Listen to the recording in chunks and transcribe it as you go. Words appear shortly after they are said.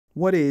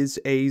What is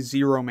a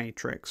zero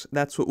matrix?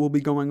 That's what we'll be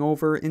going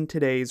over in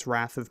today's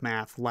Wrath of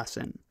Math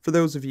lesson. For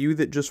those of you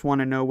that just want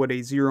to know what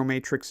a zero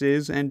matrix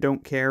is and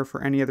don't care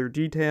for any other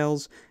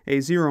details, a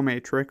zero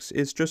matrix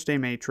is just a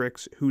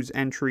matrix whose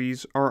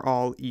entries are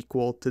all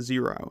equal to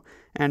zero,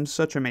 and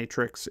such a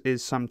matrix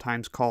is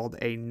sometimes called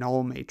a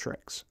null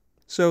matrix.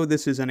 So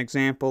this is an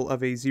example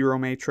of a zero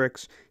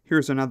matrix.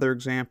 Here's another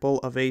example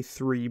of a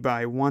 3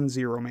 by 1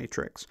 zero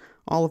matrix.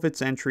 All of its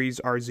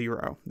entries are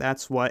zero.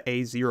 That's what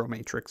a zero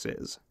matrix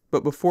is.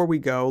 But before we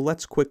go,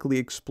 let's quickly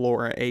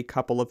explore a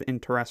couple of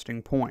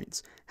interesting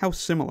points. How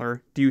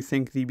similar do you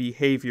think the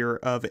behavior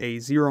of a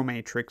zero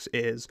matrix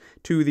is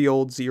to the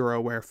old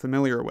zero we're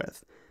familiar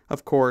with?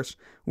 Of course,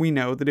 we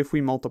know that if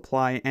we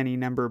multiply any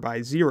number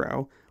by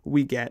 0,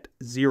 we get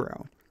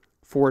 0.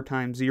 4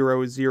 times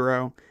 0 is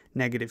 0,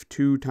 negative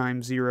 2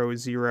 times 0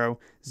 is 0,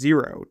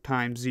 0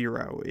 times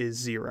 0 is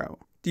 0.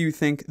 Do you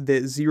think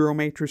that zero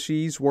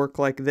matrices work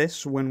like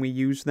this when we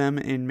use them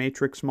in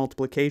matrix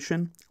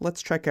multiplication?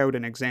 Let's check out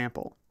an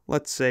example.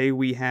 Let's say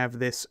we have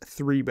this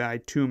 3 by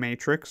 2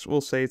 matrix.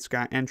 We'll say it's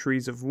got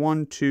entries of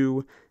 1,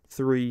 2,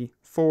 3,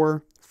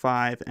 4,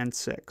 5, and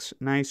 6.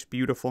 Nice,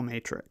 beautiful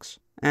matrix.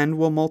 And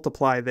we'll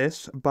multiply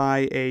this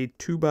by a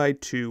 2 by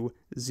 2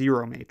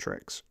 zero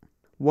matrix.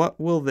 What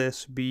will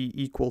this be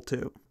equal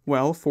to?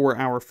 Well, for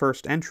our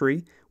first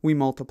entry, we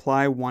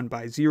multiply 1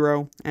 by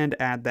 0 and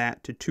add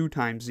that to 2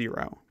 times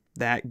 0.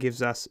 That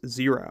gives us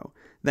 0.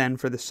 Then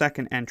for the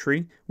second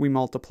entry, we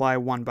multiply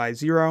 1 by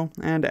 0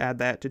 and add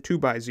that to 2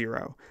 by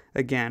 0.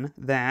 Again,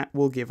 that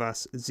will give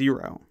us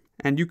 0.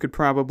 And you could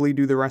probably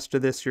do the rest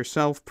of this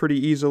yourself pretty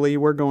easily.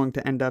 We're going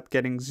to end up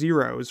getting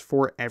zeros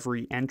for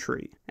every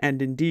entry.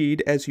 And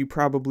indeed, as you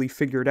probably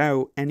figured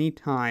out, any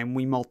time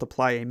we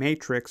multiply a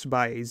matrix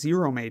by a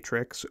zero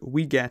matrix,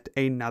 we get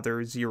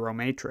another zero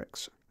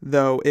matrix.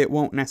 Though it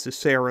won't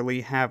necessarily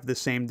have the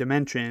same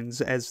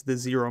dimensions as the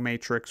zero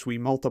matrix we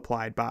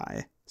multiplied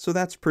by. So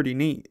that's pretty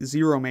neat.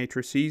 Zero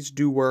matrices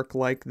do work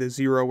like the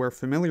zero we're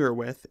familiar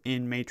with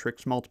in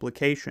matrix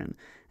multiplication,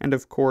 and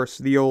of course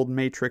the old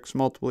matrix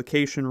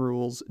multiplication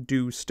rules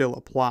do still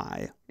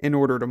apply. In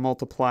order to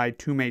multiply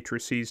two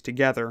matrices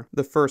together,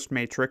 the first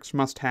matrix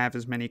must have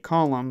as many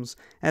columns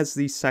as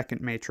the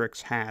second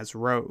matrix has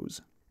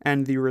rows.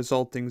 And the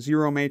resulting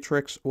zero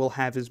matrix will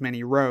have as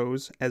many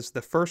rows as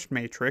the first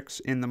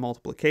matrix in the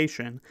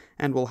multiplication,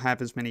 and will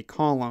have as many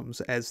columns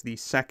as the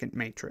second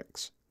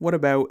matrix. What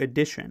about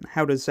addition?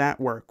 How does that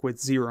work with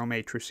zero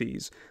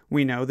matrices?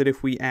 We know that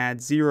if we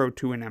add 0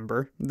 to a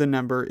number, the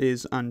number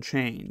is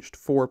unchanged.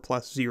 4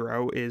 plus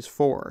 0 is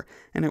 4.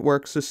 And it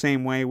works the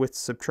same way with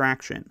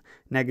subtraction.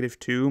 Negative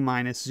 2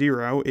 minus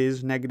 0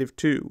 is negative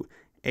 2.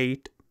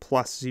 8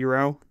 plus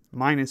 0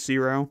 minus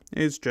 0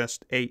 is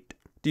just 8.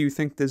 Do you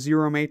think the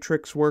zero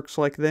matrix works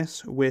like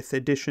this, with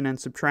addition and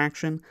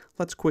subtraction?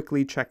 Let's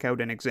quickly check out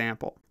an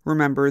example.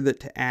 Remember that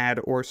to add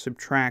or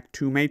subtract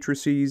two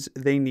matrices,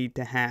 they need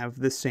to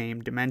have the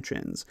same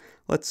dimensions.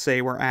 Let's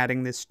say we're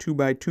adding this 2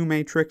 by 2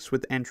 matrix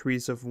with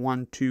entries of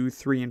 1, 2,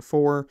 3, and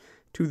 4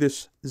 to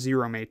this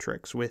zero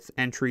matrix with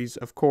entries,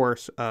 of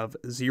course, of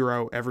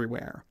 0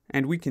 everywhere.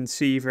 And we can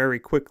see very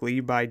quickly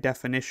by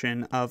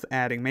definition of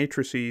adding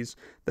matrices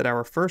that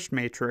our first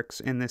matrix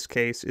in this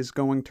case is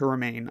going to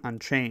remain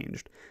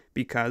unchanged,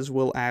 because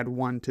we'll add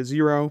 1 to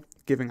 0,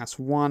 giving us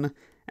 1,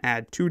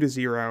 add 2 to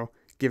 0,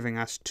 giving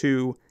us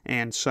 2,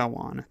 and so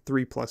on.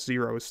 3 plus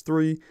 0 is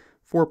 3,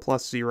 4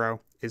 plus 0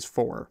 is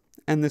 4.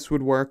 And this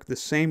would work the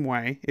same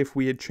way if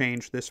we had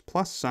changed this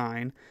plus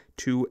sign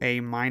to a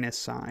minus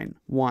sign.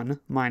 1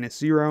 minus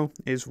 0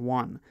 is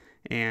 1,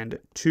 and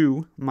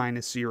 2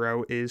 minus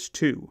 0 is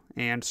 2,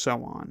 and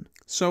so on.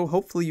 So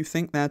hopefully you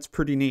think that's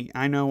pretty neat.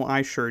 I know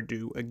I sure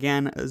do.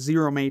 Again, a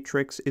zero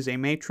matrix is a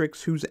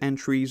matrix whose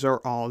entries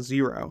are all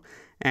 0.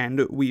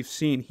 And we've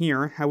seen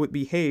here how it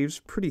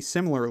behaves pretty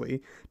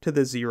similarly to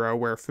the zero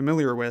we're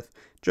familiar with,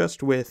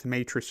 just with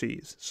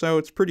matrices. So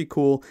it's pretty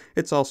cool.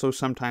 It's also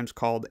sometimes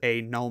called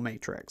a null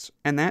matrix.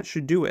 And that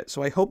should do it.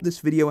 So I hope this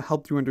video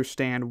helped you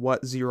understand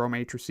what zero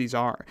matrices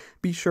are.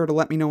 Be sure to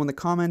let me know in the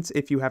comments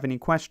if you have any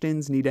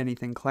questions, need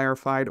anything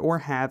clarified, or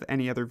have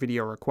any other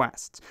video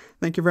requests.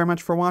 Thank you very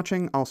much for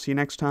watching. I'll see you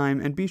next time,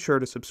 and be sure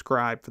to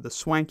subscribe for the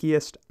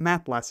swankiest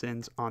math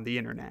lessons on the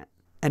internet.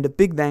 And a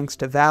big thanks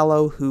to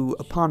Valo, who,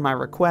 upon my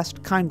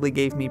request, kindly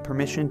gave me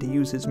permission to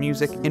use his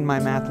music in my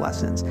math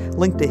lessons.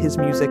 Link to his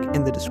music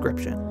in the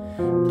description.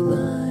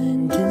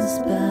 Blind as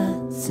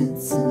bats,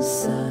 it's a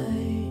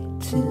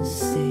sight to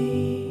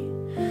see.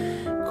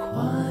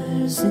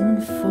 Choirs in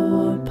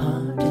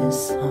 4-part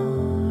is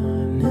hard.